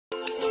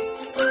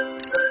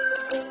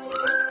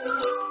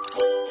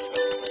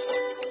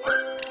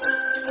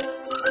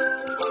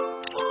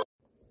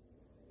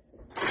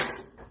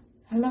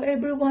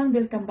everyone,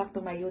 welcome back to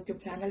my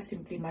YouTube channel,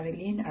 Simply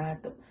Marilyn.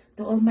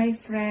 To all my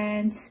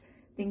friends,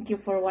 thank you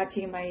for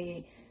watching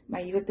my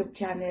YouTube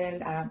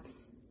channel.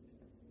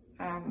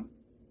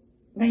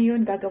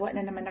 Ngayon, gagawa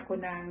na naman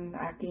ako ng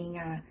aking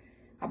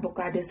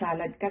avocado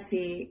salad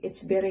kasi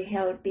it's very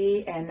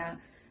healthy and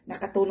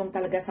nakatulong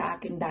talaga sa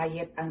aking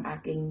diet ang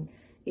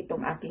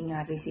itong aking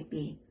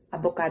recipe.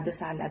 Avocado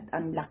salad,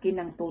 ang laki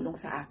ng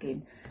tulong sa akin.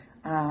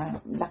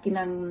 Laki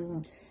ng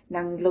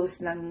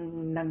loss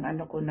ng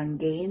ano ko, ng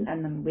gain,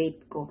 ng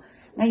weight ko.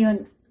 Ngayon,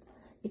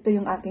 ito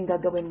yung aking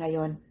gagawin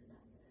ngayon.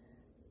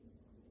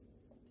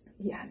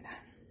 Yan.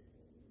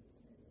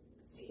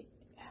 See,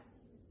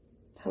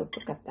 how to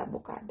cut the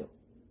avocado.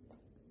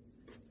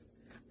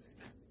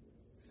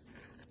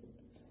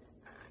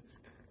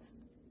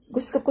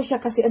 Gusto ko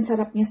siya kasi ang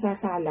sarap niya sa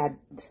salad.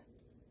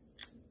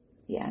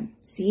 Yan.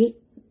 See?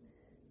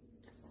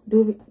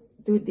 Do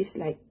this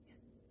like,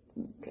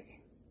 okay.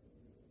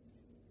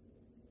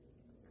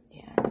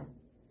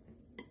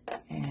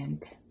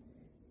 And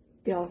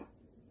peel.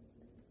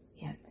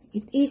 Yeah,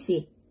 it's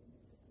easy.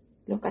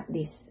 Look at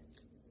this.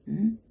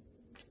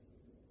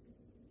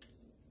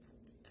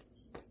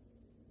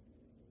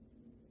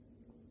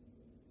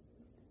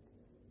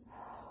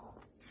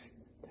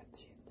 That's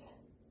it.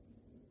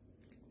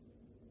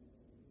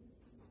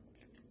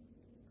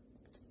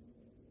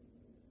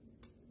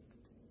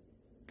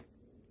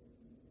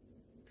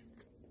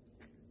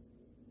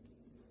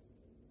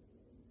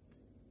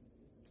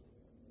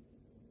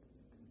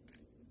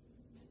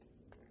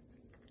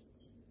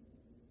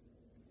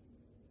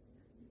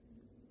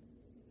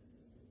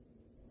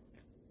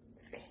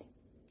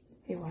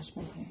 I wash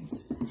my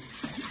hands.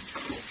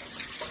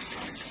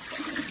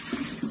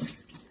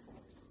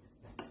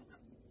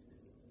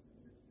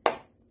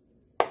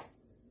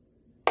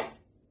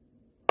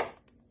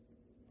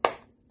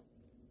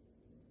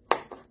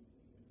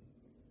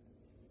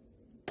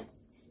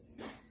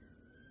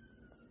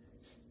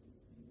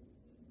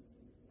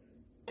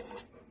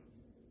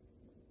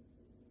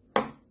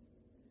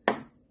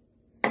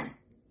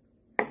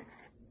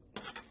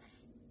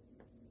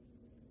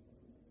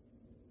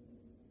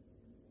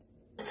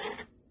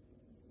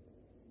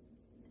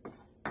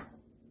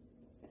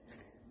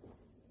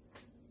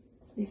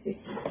 This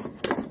is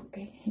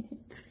okay.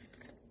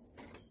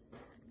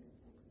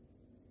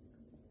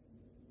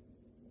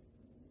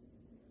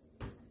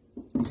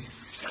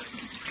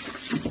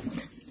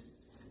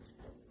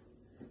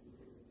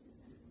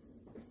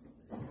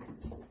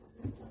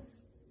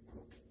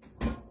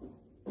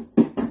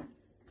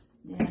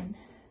 Then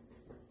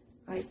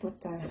I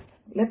put a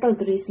little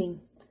dressing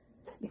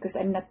because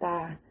I'm not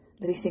a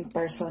dressing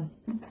person.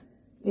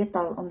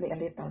 Little, only a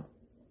little.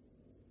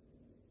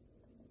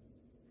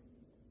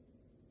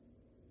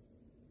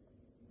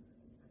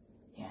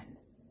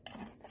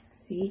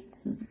 See?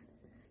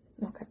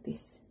 Look at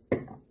this.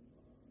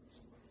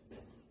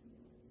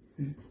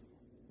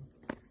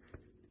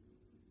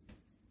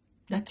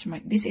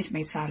 This is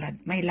my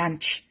salad, my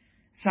lunch.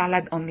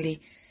 Salad only.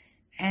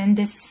 And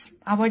this,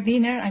 our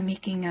dinner, I'm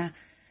making a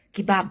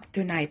kebab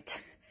tonight.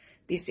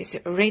 This is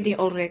already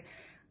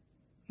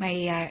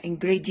my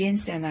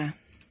ingredients and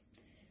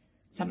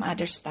some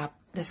other stuff.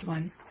 This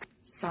one,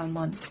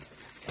 salmon.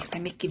 I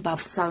make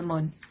kebab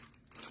salmon.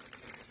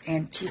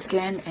 And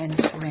chicken and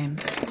shrimp.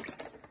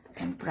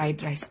 And fried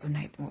rice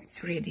tonight. Oh,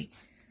 it's ready.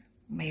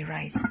 My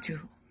rice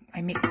too.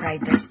 I make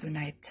fried rice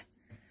tonight.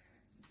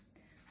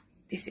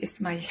 This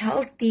is my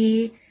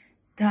healthy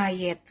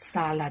diet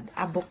salad.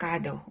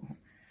 Avocado.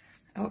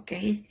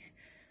 Okay.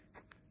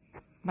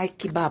 My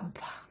kebab.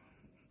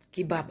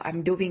 Kebab. I'm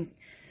doing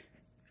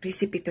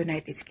recipe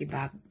tonight. It's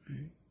kebab.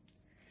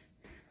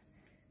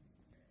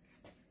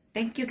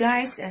 Thank you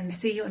guys and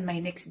see you in my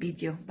next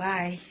video.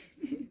 Bye.